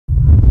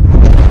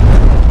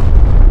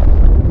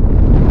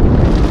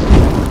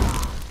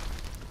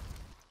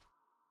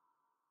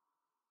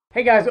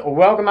Hey guys,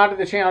 welcome out to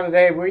the channel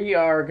today. We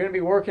are going to be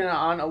working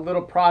on a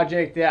little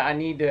project that I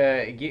need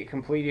to get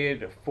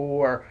completed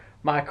for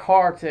my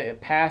car to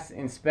pass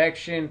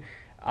inspection.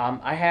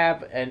 I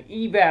have an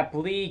EVAP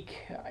leak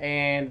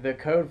and the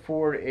code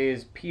for it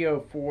is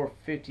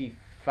P0455,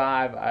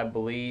 I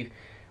believe.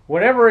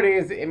 Whatever it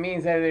is, it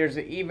means that there's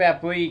an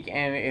EVAP leak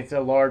and it's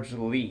a large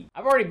leak.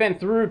 I've already been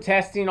through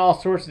testing all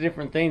sorts of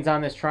different things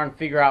on this, trying to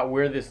figure out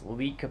where this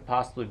leak could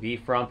possibly be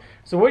from.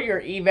 So what your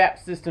EVAP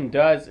system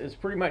does is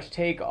pretty much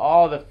take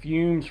all the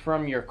fumes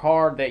from your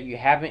car that you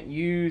haven't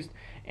used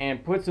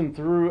and puts them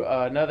through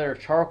another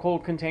charcoal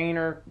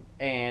container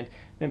and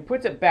then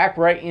puts it back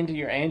right into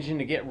your engine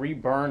to get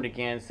reburned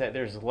again, so that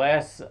there's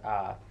less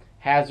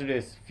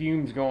hazardous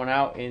fumes going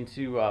out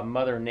into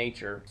Mother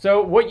Nature.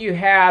 So what you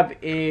have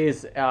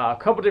is a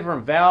couple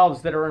different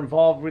valves that are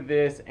involved with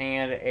this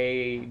and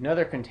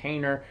another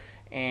container,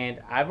 and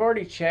I've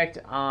already checked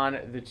on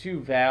the two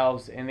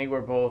valves and they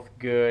were both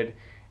good,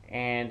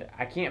 and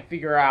I can't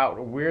figure out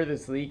where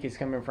this leak is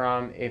coming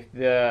from. If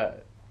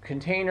the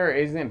container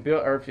isn't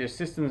built, or if your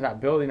system's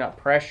not building up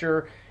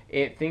pressure,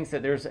 it thinks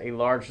that there's a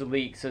large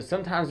leak. So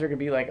sometimes there could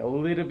be like a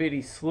little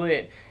bitty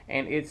slit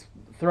and it's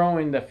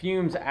throwing the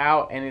fumes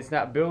out and it's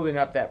not building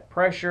up that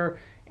pressure,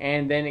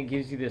 and then it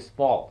gives you this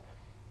fault.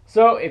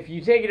 So if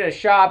you take it to a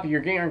shop,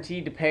 you're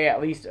guaranteed to pay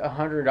at least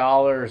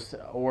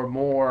 $100 or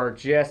more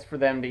just for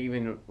them to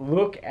even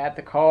look at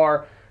the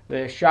car.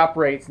 The shop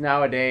rates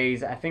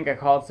nowadays, I think I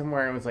called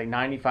somewhere and it was like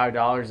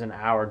 $95 an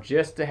hour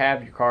just to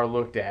have your car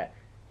looked at.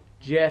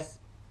 Just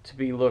to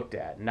be looked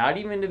at, not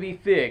even to be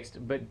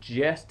fixed, but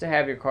just to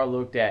have your car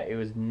looked at. It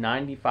was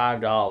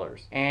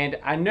 $95. And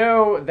I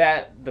know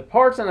that the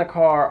parts on the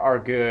car are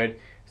good,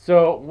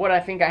 so what I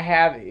think I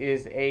have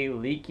is a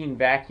leaking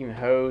vacuum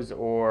hose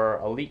or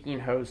a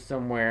leaking hose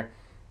somewhere.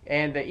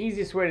 And the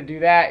easiest way to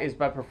do that is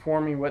by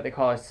performing what they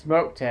call a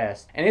smoke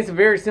test. And it's a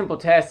very simple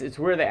test. It's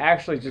where they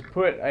actually just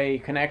put a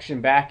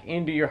connection back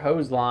into your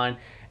hose line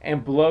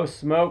and blow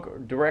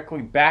smoke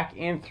directly back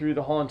in through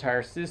the whole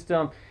entire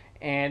system,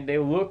 and they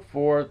look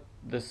for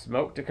the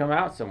smoke to come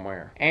out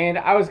somewhere. And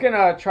I was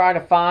gonna try to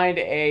find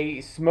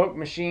a smoke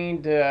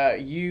machine to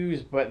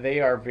use, but they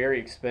are very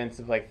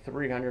expensive, like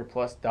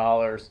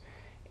 $300+,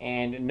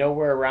 and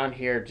nowhere around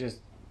here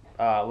just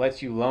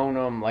lets you loan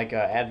them, like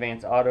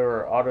Advanced Auto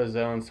or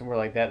AutoZone, somewhere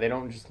like that. They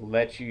don't just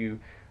let you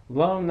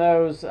loan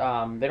those. They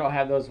don't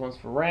have those ones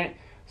for rent.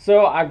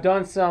 So I've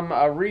done some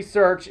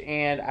research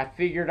and I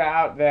figured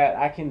out that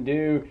I can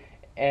do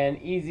an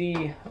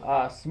easy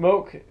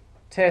smoke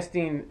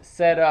testing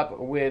setup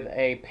with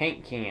a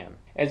paint can.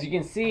 As you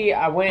can see,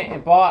 I went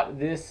and bought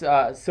this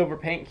silver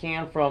paint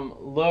can from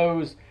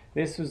Lowe's.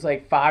 This was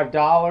like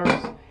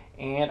 $5,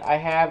 and I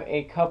have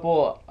a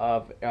couple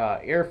of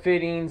air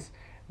fittings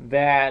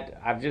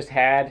that I've just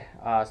had.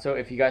 So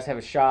if you guys have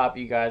a shop,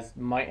 you guys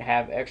might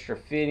have extra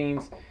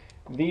fittings.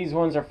 These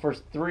ones are for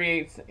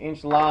 3/8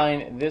 inch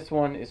line. This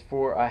one is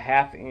for a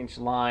 1/2 inch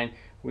line,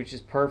 which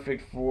is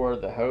perfect for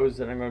the hose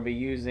that I'm going to be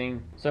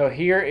using. So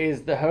here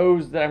is the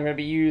hose that I'm going to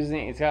be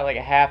using. It's got like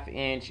a 1/2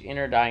 inch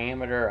inner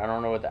diameter. I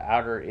don't know what the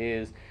outer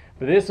is,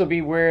 but this will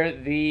be where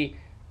the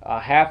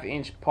 1/2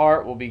 inch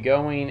part will be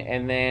going,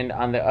 and then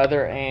on the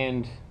other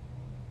end,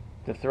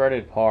 the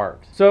threaded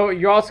part. So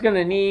you're also going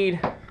to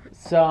need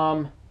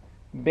some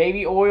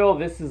baby oil.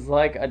 This is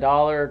like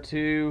 $1 or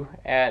 $2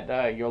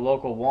 at your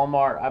local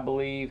Walmart, I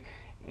believe,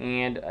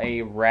 and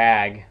a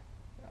rag.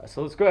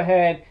 So let's go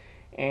ahead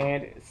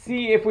and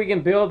see if we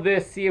can build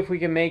this, see if we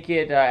can make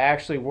it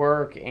actually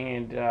work,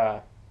 and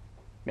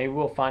maybe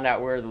we'll find out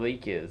where the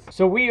leak is.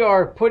 So we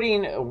are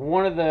putting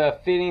one of the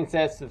fittings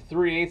that's the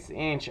 3/8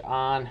 inch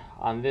on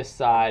this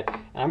side,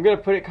 and I'm going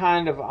to put it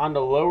kind of on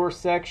the lower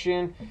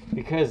section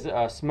because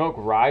smoke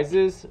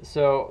rises.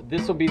 So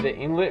this will be the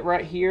inlet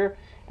right here,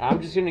 and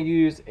I'm just going to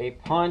use a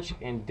punch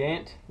and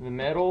dent the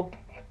metal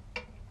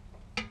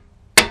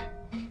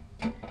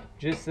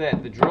just so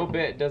that the drill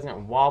bit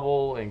doesn't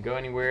wobble and go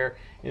anywhere.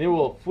 And then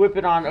we'll flip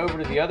it on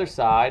over to the other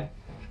side,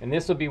 and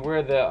this will be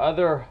where the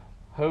other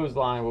hose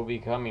line will be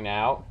coming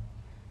out.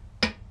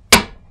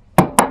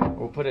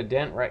 We'll put a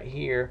dent right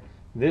here.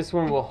 This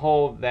one will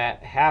hold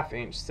that 1/2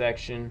 inch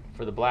section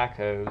for the black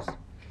hose.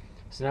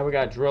 So now we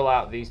got to drill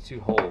out these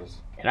two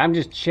holes. And I'm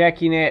just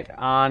checking it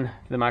on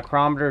the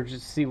micrometer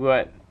just to see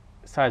what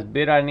size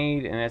bit I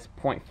need, and that's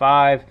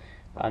 0.5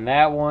 on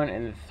that one,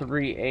 and the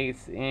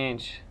 3/8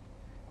 inch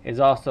is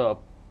also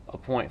a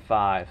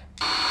 0.5.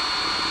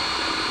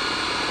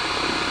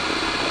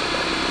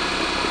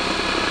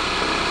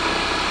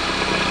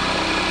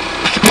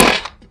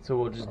 So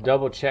we'll just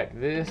double check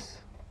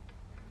this.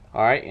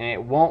 All right, and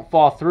it won't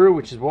fall through,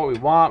 which is what we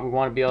want. We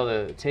want to be able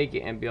to take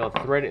it and be able to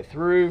thread it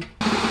through.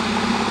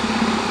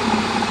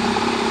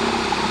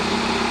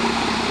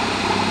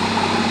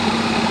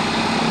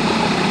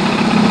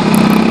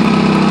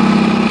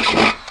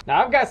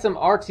 Now I've got some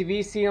RTV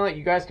sealant.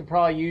 You guys could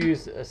probably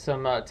use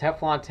some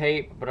Teflon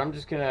tape, but I'm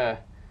just gonna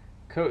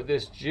coat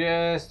this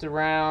just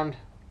around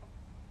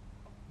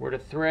where the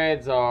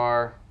threads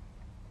are.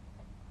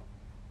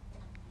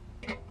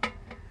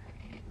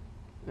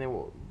 And then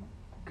we'll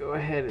go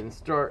ahead and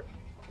start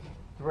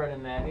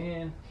threading that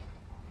in.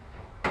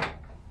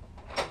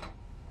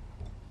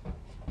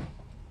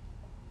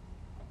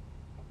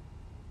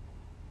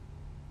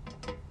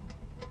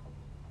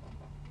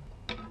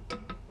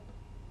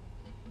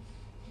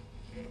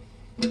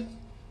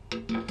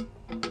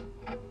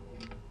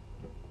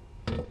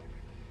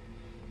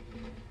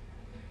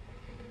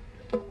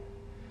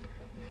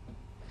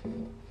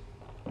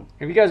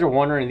 If you guys are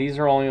wondering, these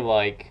are only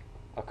like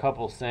a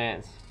couple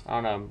cents. I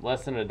don't know,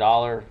 less than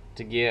 $1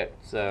 to get.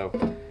 So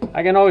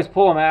I can always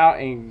pull them out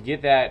and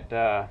get that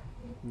the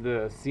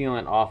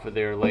sealant off of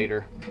there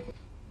later.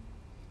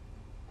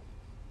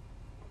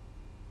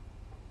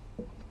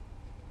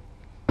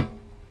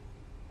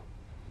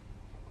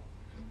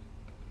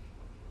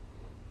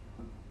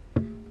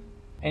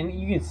 And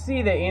you can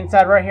see the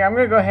inside right here. I'm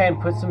going to go ahead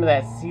and put some of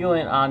that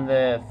sealant on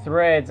the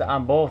threads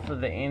on both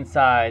of the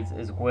insides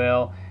as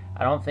well.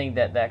 I don't think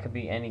that that could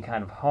be any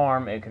kind of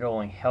harm. It could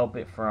only help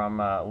it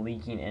from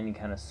leaking any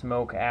kind of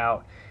smoke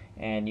out.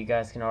 And you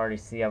guys can already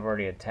see I've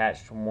already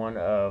attached one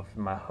of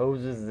my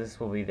hoses. This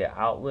will be the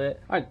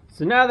outlet. All right,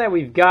 so now that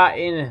we've got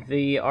in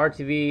the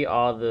RTV,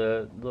 all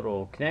the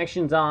little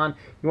connections on,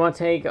 you want to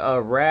take a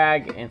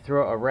rag and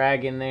throw a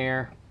rag in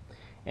there.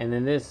 And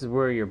then this is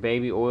where your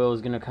baby oil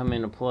is going to come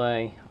into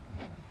play.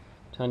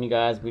 I'm telling you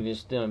guys, we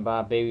just didn't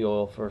buy baby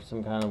oil for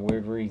some kind of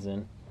weird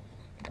reason.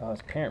 Oh,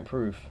 it's parent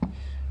proof.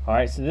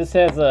 Alright, so this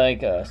has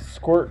like a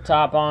squirt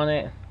top on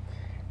it.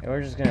 And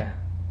we're just going to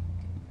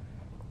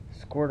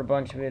squirt a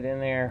bunch of it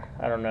in there.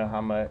 I don't know how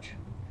much.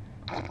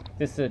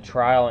 This is a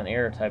trial and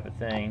error type of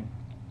thing.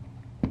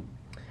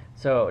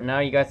 So now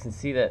you guys can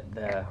see that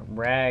the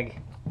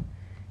rag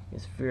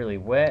is fairly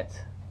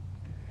wet.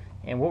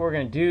 And what we're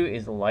going to do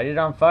is light it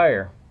on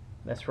fire.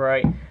 That's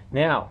right.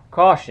 Now,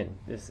 caution.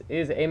 This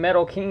is a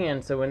metal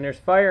can, so when there's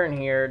fire in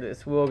here,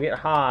 this will get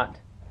hot.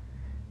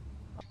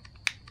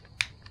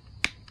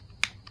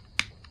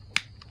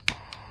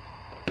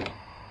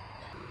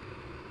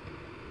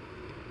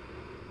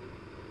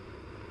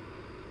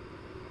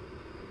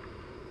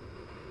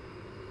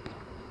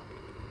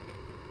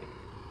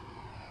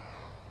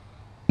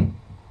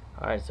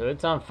 Alright, so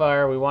it's on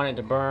fire. We want it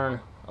to burn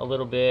a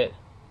little bit.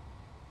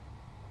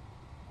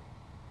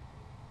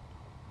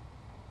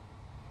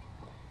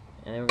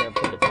 And then we're going to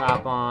put the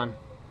top on.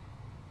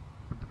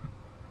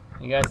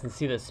 You guys can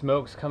see the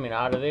smoke's coming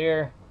out of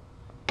there.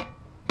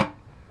 Ooh,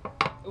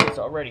 it's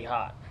already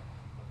hot.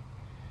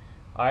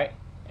 Alright,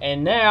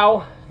 and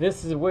now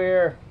this is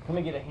where, let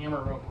me get a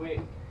hammer real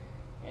quick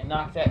and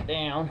knock that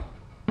down.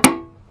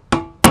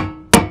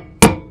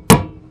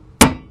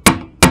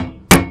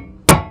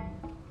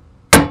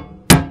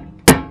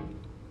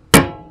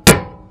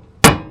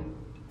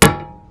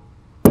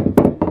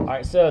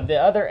 Alright, so the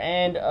other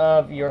end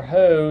of your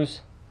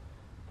hose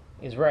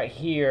is right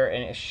here,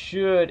 and it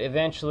should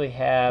eventually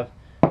have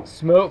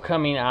smoke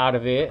coming out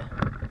of it.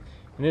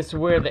 And this is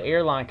where the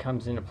air line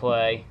comes into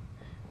play,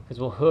 because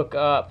we'll hook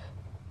up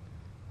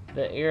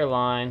the air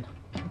line.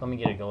 Let me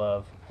get a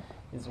glove.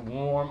 It's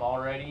warm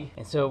already.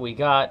 And so we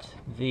got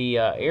the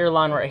air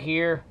line right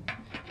here.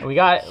 And we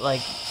got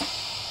like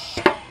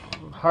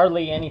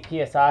hardly any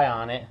PSI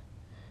on it.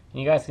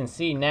 And you guys can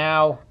see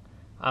now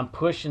I'm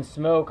pushing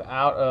smoke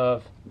out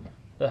of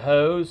the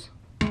hose.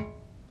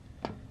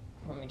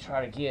 Let me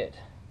try to get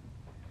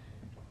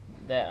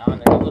that on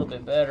there a little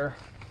bit better.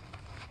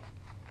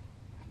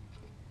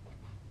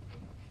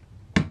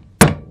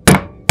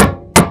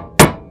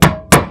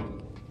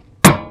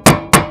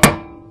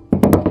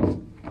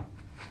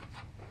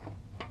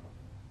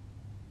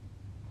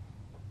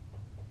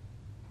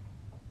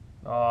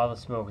 Oh, the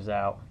smoke is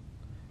out.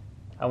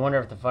 I wonder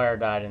if the fire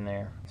died in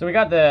there. So we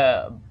got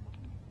the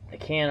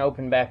can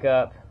open back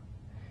up,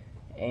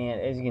 and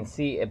as you can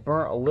see, it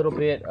burnt a little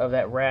bit of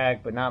that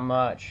rag, but not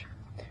much.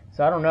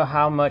 So I don't know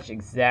how much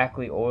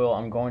exactly oil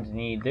I'm going to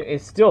need.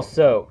 It's still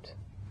soaked,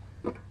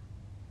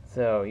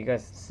 so you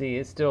guys see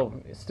it's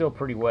still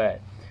pretty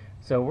wet.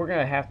 So we're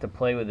gonna have to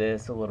play with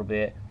this a little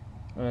bit,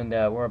 and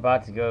we're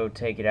about to go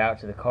take it out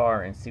to the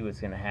car and see what's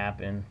gonna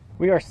happen.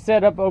 We are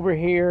set up over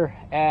here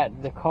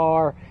at the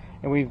car,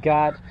 and we've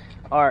got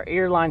our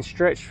air line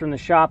stretched from the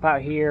shop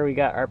out here. We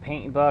got our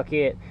paint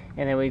bucket,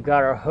 and then we've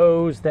got our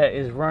hose that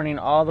is running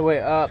all the way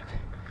up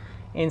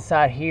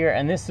inside here.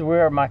 And this is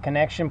where my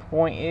connection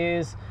point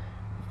is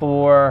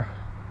for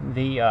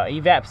the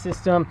EVAP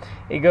system.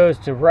 It goes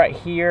to right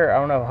here. I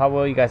don't know how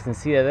well you guys can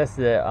see that. That's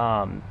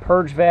the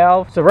purge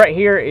valve. So right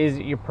here is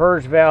your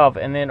purge valve,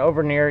 and then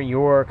over near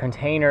your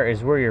container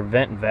is where your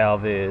vent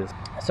valve is.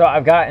 So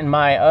I've gotten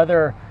my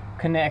other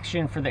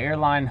connection for the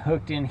airline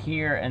hooked in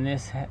here, and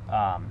this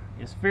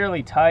is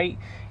fairly tight.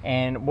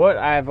 And what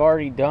I've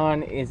already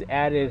done is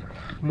added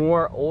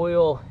more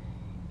oil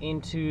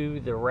into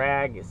the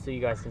rag, so you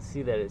guys can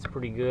see that it's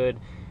pretty good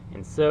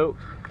and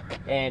soaked.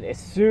 And as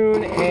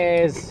soon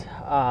as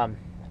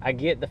I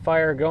get the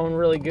fire going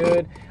really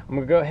good, I'm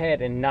gonna go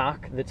ahead and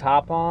knock the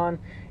top on,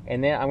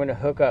 and then I'm gonna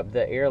hook up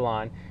the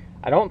airline.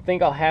 I don't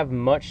think I'll have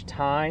much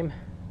time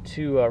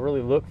to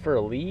really look for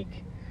a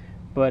leak,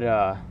 but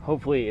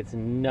hopefully it's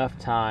enough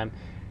time.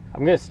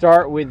 I'm going to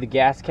start with the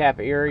gas cap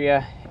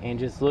area and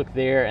just look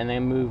there and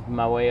then move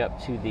my way up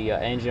to the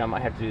engine. I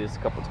might have to do this a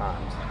couple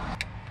times.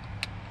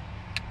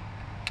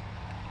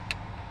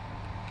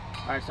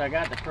 Alright, so I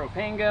got the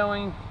propane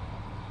going.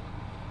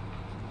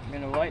 I'm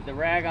going to light the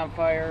rag on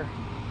fire.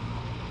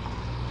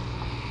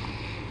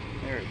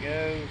 There it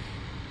goes.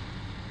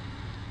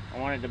 I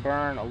want it to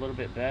burn a little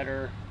bit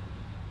better.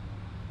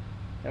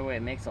 That way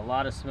it makes a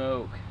lot of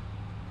smoke.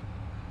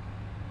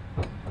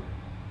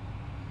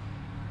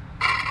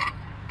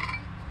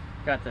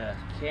 Got the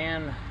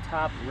can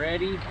top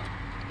ready.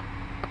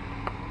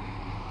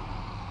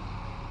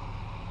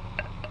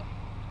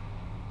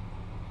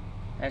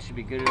 That should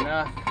be good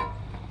enough.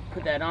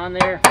 Put that on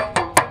there.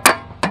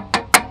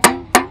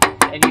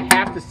 And you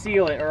have to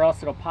seal it or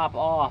else it'll pop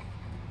off.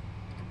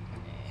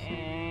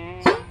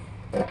 And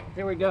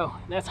there we go.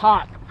 That's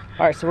hot.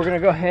 Alright, so we're going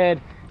to go ahead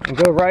and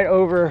go right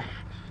over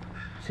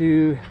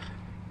to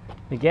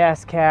the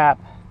gas cap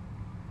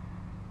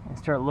and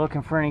start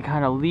looking for any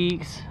kind of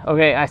leaks.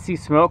 Okay, I see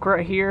smoke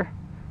right here.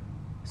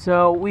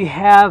 So we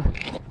have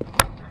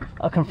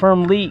a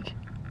confirmed leak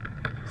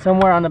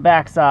somewhere on the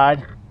back side.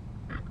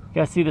 You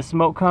guys see the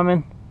smoke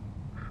coming?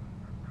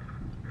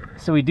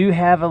 So we do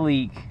have a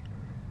leak.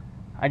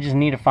 I just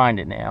need to find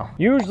it now.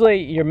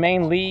 Usually your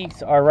main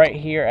leaks are right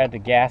here at the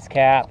gas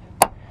cap,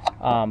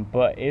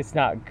 but it's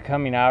not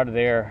coming out of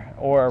there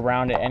or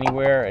around it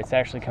anywhere. It's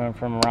actually coming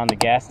from around the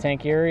gas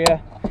tank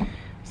area.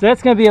 So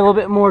that's going to be a little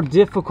bit more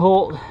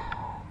difficult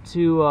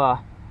to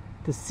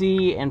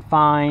see and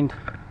find,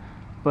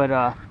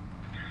 but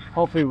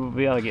hopefully we'll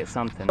be able to get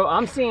something. So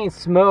I'm seeing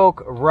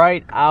smoke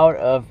right out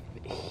of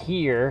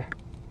here,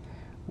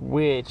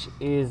 which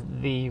is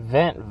the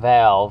vent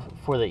valve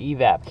for the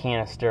EVAP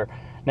canister.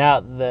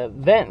 Now the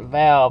vent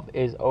valve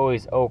is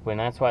always open,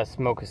 that's why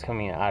smoke is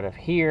coming out of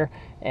here,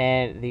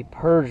 and the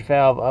purge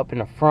valve up in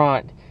the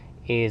front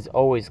is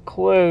always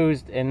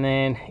closed, and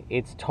then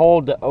it's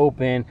told to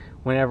open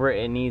whenever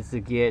it needs to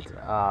get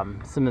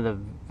some of the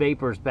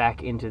vapors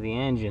back into the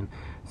engine.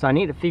 So I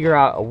need to figure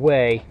out a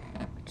way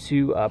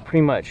to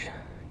pretty much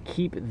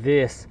keep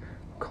this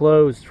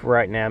closed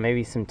right now,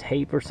 maybe some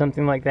tape or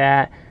something like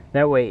that.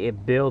 That way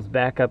it builds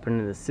back up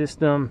into the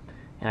system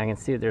and I can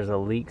see if there's a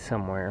leak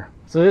somewhere.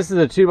 So this is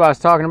the tube I was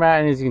talking about,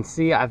 and as you can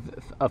see, I've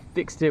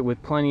fixed it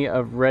with plenty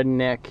of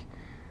redneck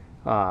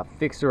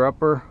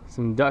fixer-upper,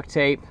 some duct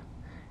tape,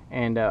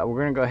 and we're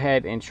gonna go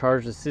ahead and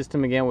charge the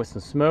system again with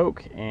some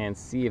smoke and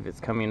see if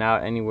it's coming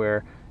out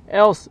anywhere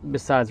else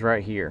besides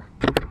right here.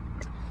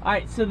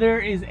 Alright, so there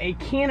is a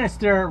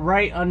canister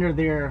right under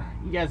there.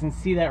 You guys can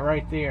see that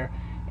right there.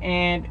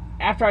 And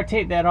after I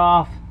taped that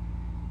off,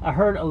 I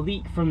heard a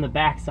leak from the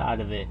back side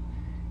of it.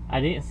 I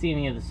didn't see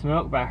any of the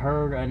smoke, but I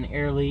heard an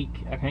air leak.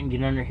 I couldn't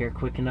get under here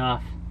quick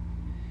enough.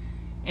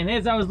 And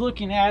as I was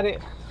looking at it,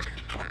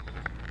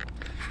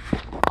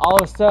 all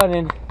of a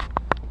sudden,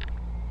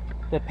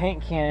 the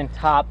paint can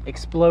top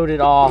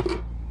exploded off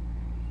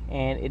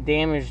and it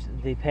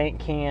damaged the paint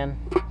can.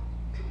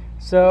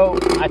 So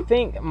I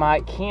think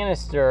my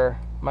canister,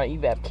 my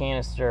EVAP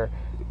canister,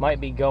 might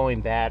be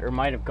going bad, or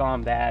might have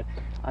gone bad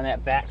on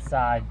that back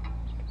side.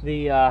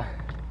 The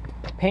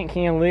paint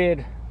can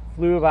lid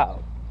flew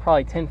about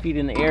probably 10 feet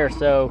in the air,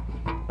 so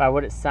by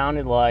what it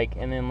sounded like,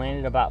 and then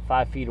landed about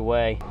 5 feet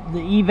away. The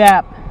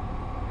EVAP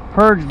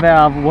purge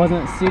valve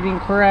wasn't sitting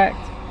correct,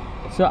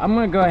 so I'm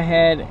gonna go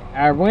ahead.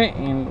 I went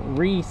and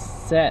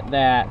reset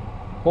that,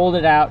 pulled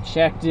it out,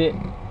 checked it,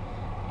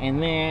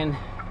 and then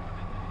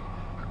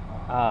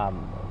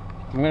I'm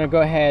gonna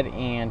go ahead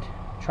and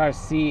try to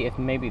see if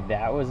maybe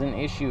that was an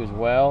issue as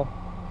well.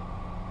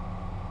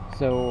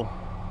 So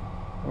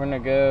we're gonna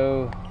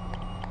go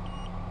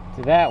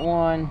to that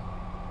one,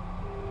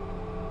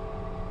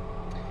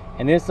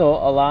 and this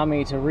will allow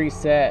me to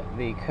reset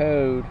the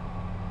code.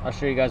 I'll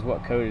show you guys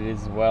what code it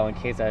is as well, in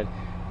case I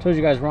told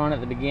you guys wrong at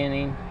the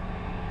beginning.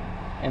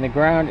 And the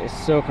ground is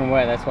soaking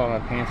wet, that's why my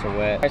pants are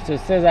wet. Alright, so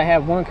it says I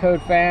have one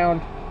code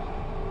found,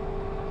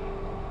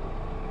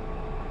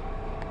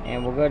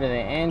 and we'll go to the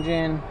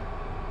engine,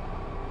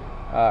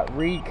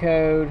 read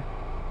code,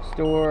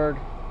 stored,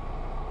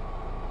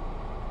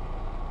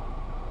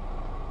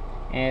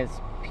 and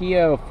it's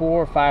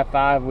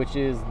P0455, which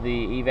is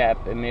the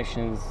EVAP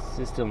emissions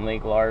system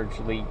leak, large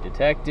leak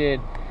detected.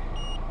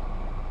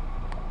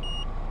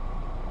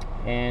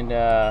 And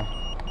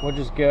we'll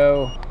just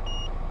go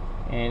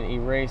and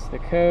erase the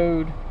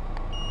code.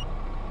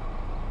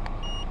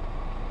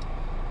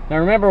 Now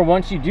remember,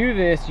 once you do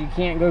this, you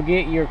can't go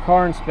get your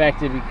car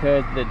inspected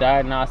because the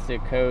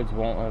diagnostic codes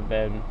won't have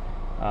been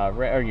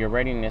or your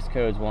readiness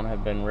codes won't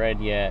have been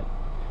read yet.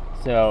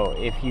 So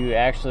if you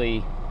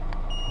actually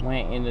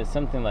went into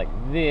something like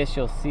this,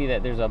 you'll see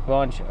that there's a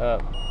bunch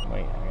of,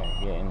 wait, I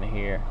gotta get into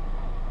here.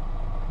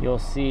 You'll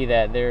see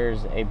that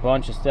there's a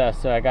bunch of stuff.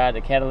 So I got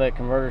the catalytic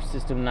converter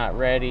system not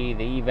ready,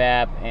 the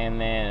EVAP, and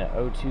then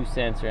O2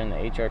 sensor and the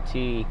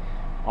HRT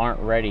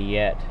aren't ready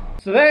yet.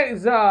 So that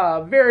is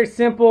a very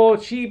simple,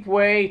 cheap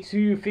way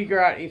to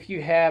figure out if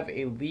you have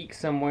a leak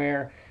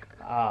somewhere.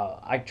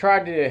 I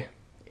tried to,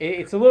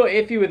 it's a little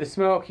iffy with the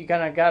smoke. You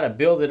kind of got to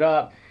build it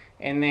up.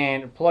 and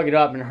then plug it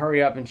up and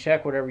hurry up and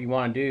check whatever you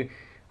want to do.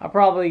 I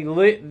probably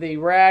lit the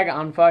rag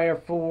on fire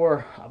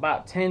for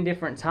about 10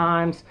 different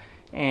times,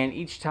 and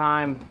each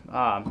time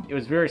it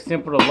was very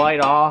simple to light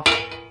off.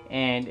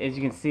 And as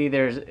you can see,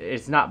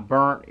 it's not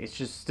burnt, it's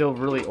just still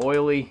really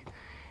oily.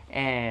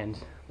 And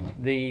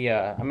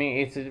I mean,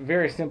 it's a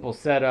very simple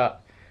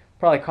setup.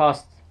 Probably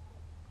cost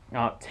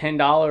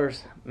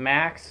 $10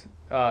 max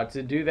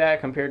to do that,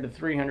 compared to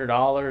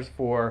 $300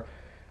 for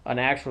an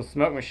actual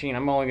smoke machine.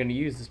 I'm only going to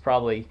use this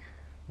probably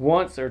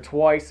once or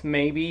twice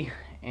maybe.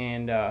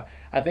 And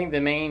I think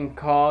the main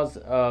cause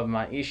of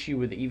my issue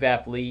with the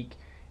EVAP leak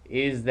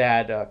is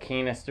that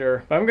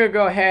canister. But I'm going to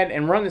go ahead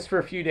and run this for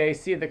a few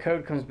days, see if the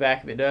code comes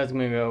back. If it does, I'm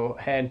going to go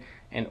ahead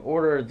and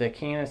order the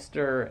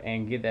canister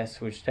and get that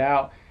switched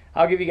out.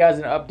 I'll give you guys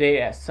an update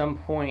at some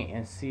point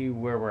and see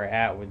where we're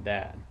at with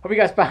that. Hope you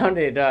guys found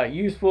it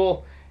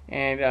useful,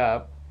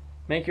 and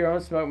make your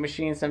own smoke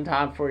machine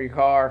sometime for your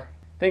car.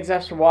 Thanks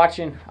guys for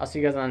watching. I'll see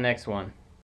you guys on the next one.